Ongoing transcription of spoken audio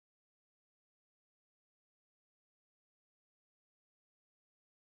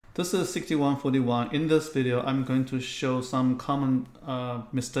This is 6141. In this video, I'm going to show some common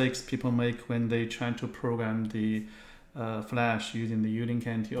mistakes people make when they try to program the flash using the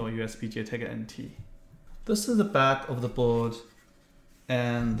Untitled NT or USB JTAG NT. This is the back of the board,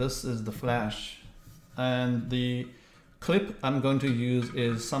 and this is the flash. And the clip I'm going to use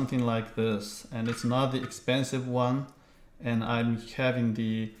is something like this, and it's not the expensive one. And I'm having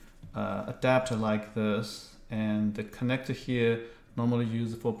the adapter like this, and the connector here normally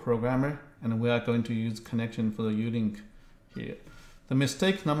used for programmer, and we are going to use connection for the U-Link here. The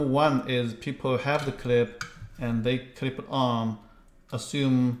mistake number one is people have the clip and they clip it on,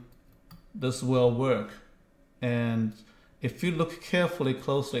 assume this will work. And if you look carefully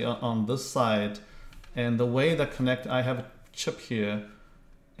closely on this side, and the way that connect, I have a chip here,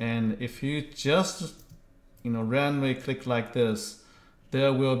 and if you just randomly click like this,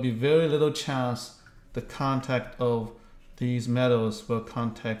 there will be very little chance the contact of these metals will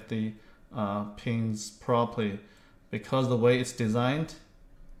contact the pins properly, because the way it's designed.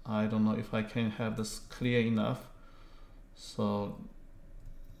 I don't know if I can have this clear enough. So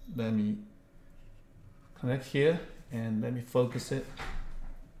let me connect here and let me focus it.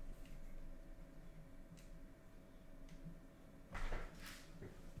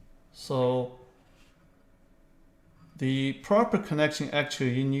 So the proper connection,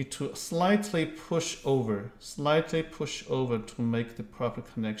 actually you need to slightly push over to make the proper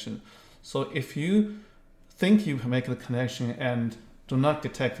connection. So if you think you make the connection and do not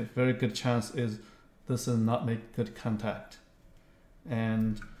detect it, very good chance is this will not make good contact.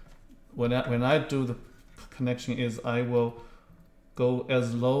 And when I do the connection is I will go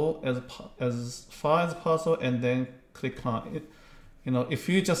as low as far as possible and then click on it. If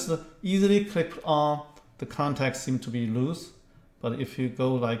you just easily click on, the contacts seem to be loose, but if you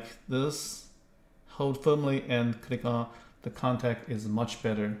go like this, hold firmly and click on, the contact is much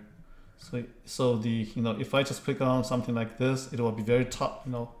better. So the if I just click on something like this, it will be very top,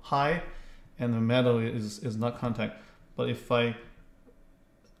 high, and the metal is not contact. But if I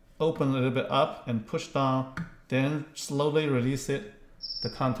open a little bit up and push down, then slowly release it,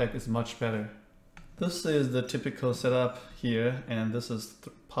 the contact is much better. This is the typical setup here, and this is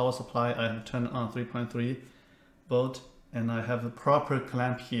power supply. I have turned on 3.3 volt, and I have the proper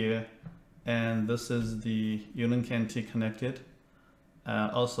clamp here, and this is the U-Link NT connected.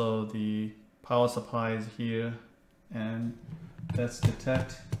 Also the power supply is here, and let's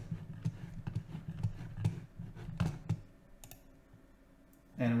detect.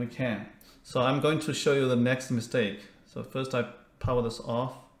 And we can. So I'm going to show you the next mistake. So first I power this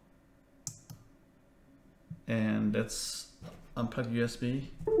off, and let's unplug USB.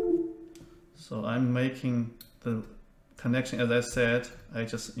 So I'm making the connection, as I said, I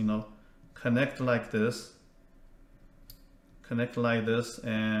just connect like this,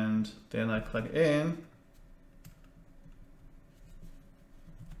 and then I plug in,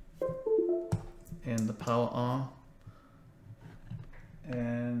 and the power on,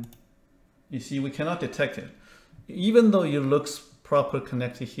 and you see we cannot detect it, even though it looks proper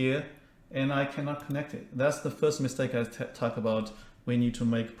connected here, and I cannot connect it. That's the first mistake I talk about. We need to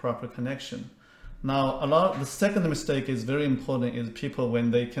make proper connection. Now, the second mistake is very important, is people,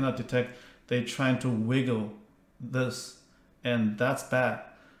 when they cannot detect, they try to wiggle this, and that's bad,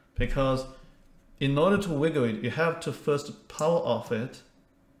 because in order to wiggle it, you have to first power off it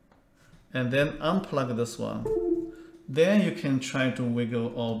and then unplug this one. Then you can try to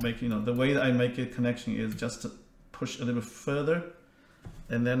wiggle or make, the way that I make it connection is just to push a little further,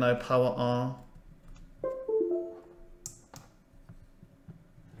 and then I power on,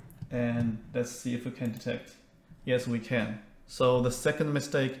 and let's see if we can detect. Yes, we can. So the second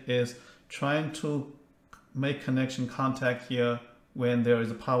mistake is trying to make connection contact here when there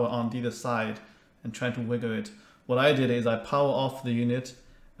is a power on either side and trying to wiggle it. What I did is I power off the unit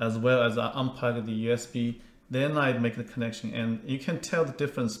as well as I unplug the USB, then I make the connection, and you can tell the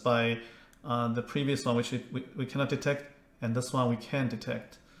difference by the previous one, which we cannot detect, and this one we can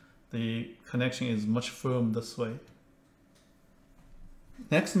detect. The connection is much firm this way.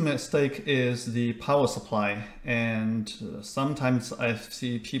 Next mistake is the power supply, and sometimes I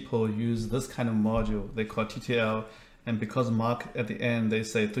see people use this kind of module they call TTL, and because marked at the end they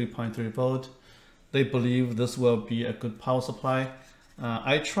say 3.3 volt, they believe this will be a good power supply.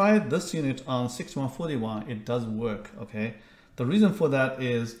 I tried this unit on 6141, it does work, okay? The reason for that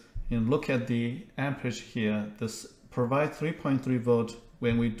is, look at the amperage here. This provides 3.3 volt.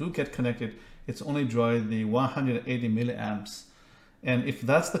 When we do get connected, it's only drawing the 180 milliamps. And if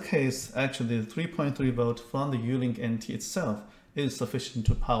that's the case, actually the 3.3 volt from the U-Link NT itself is sufficient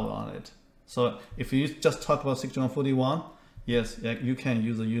to power on it. So if you just talk about 6141, yes, you can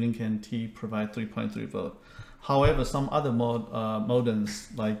use a Unilink NT provide 3.3 volt. However, some other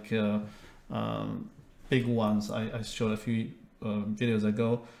modems like big ones I showed a few videos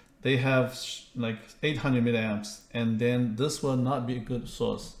ago, they have like 800 milliamps, and then this will not be a good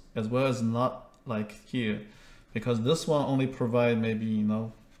source, as well as not like here, because this one only provide maybe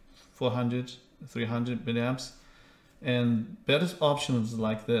 400, 300 milliamps. And better options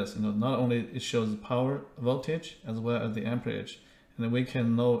like this, not only it shows the power voltage as well as the amperage, and then we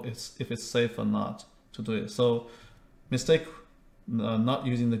can know if it's safe or not to do it. So mistake not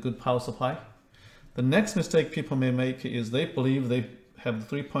using the good power supply. The next mistake people may make is they believe they have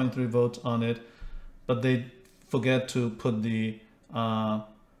 3.3 volts on it, but they forget to put the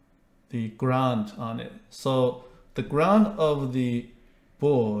ground on it. So the ground of the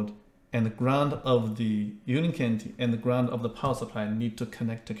board and the ground of the Unilink NT and the ground of the power supply need to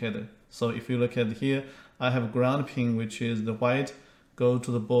connect together. So if you look at here, I have a ground pin, which is the white, go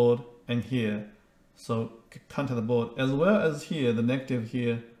to the board, and here. So contact the board, as well as here, the negative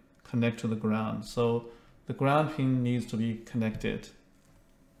here, connect to the ground. So the ground pin needs to be connected.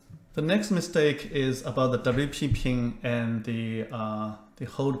 The next mistake is about the WP pin and the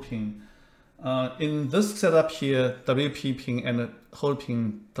hold pin. In this setup here, WP pin and the hold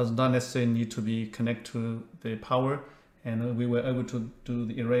pin does not necessarily need to be connected to the power, and we were able to do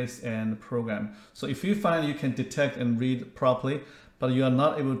the erase and program. So if you find you can detect and read properly, but you are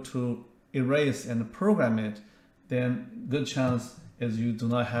not able to erase and program it, then good chance is you do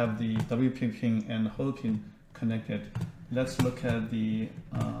not have the WP pin and hold pin connected. Let's look at the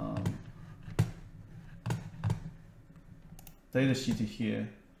data sheet here.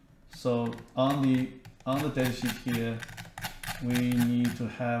 So on the data sheet here, we need to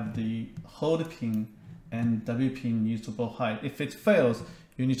have the hold pin and W pin needs to both high. If it fails,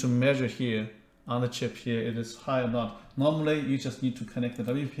 you need to measure here on the chip here, it is high or not. Normally, you just need to connect the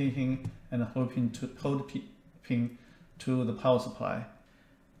W pin and the hold pin to the power supply,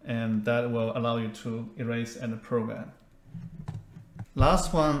 and that will allow you to erase and program.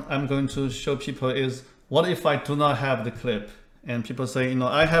 Last one I'm going to show people is, what if I do not have the clip? And people say,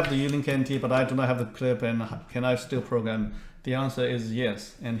 I have the Unilink NT, but I do not have the clip, and can I still program? The answer is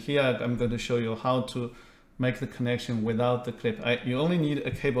yes. And here I'm going to show you how to make the connection without the clip. You only need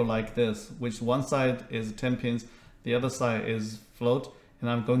a cable like this, which one side is 10 pins, the other side is float, and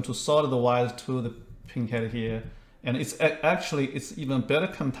I'm going to solder the wires to the pin head here. And it's even better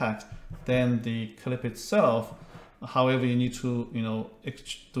contact than the clip itself. However, you need to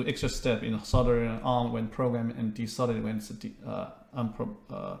do extra step soldering on when programming and desoldering when it's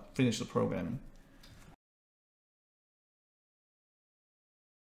finish the programming.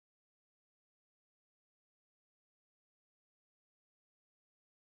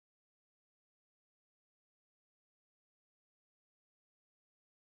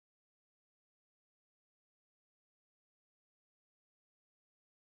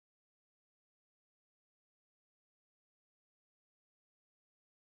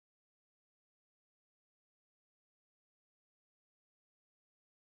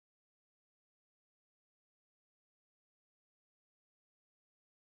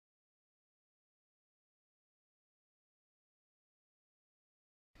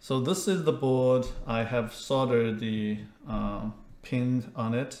 So this is the board. I have soldered the pin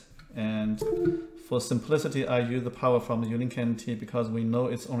on it, and for simplicity, I use the power from the Unilink NT because we know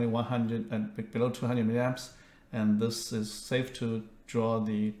it's only 100 and below 200 milliamps, and this is safe to draw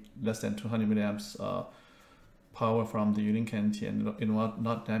the less than 200 milliamps power from the Unilink NT, and it will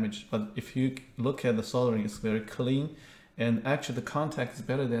not damage. But if you look at the soldering, it's very clean, and actually the contact is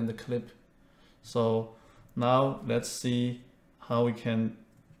better than the clip. So now let's see how we can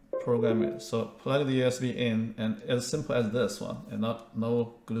program it. So plug the USB in, and as simple as this one, and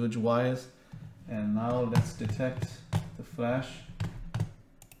no glued wires. And now let's detect the flash,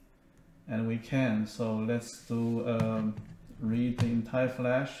 and we can. So let's do read the entire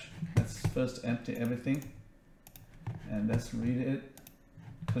flash. Let's first empty everything, and let's read it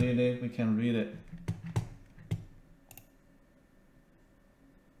clearly. We can read it.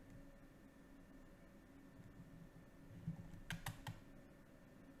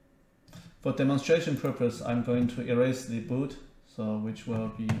 For demonstration purpose, I'm going to erase the boot, so which will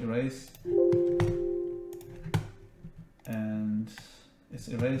be erased, and it's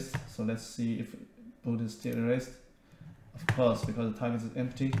erased. So let's see if boot is still erased. Of course, because the target is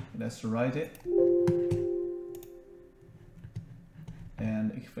empty. Let's write it,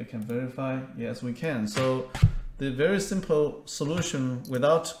 and if we can verify, yes, we can. So the very simple solution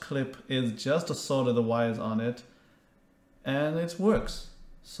without clip is just to solder the wires on it, and it works.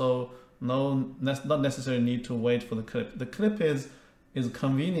 So not necessarily need to wait for the clip. The clip is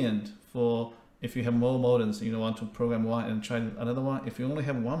convenient for if you have more modems, you don't want to program one and try another one. If you only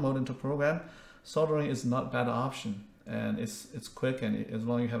have one modem to program, soldering is not a bad option, and it's quick, and as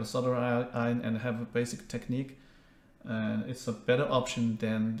long as you have a soldering iron and have a basic technique, and it's a better option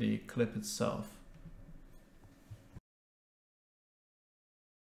than the clip itself.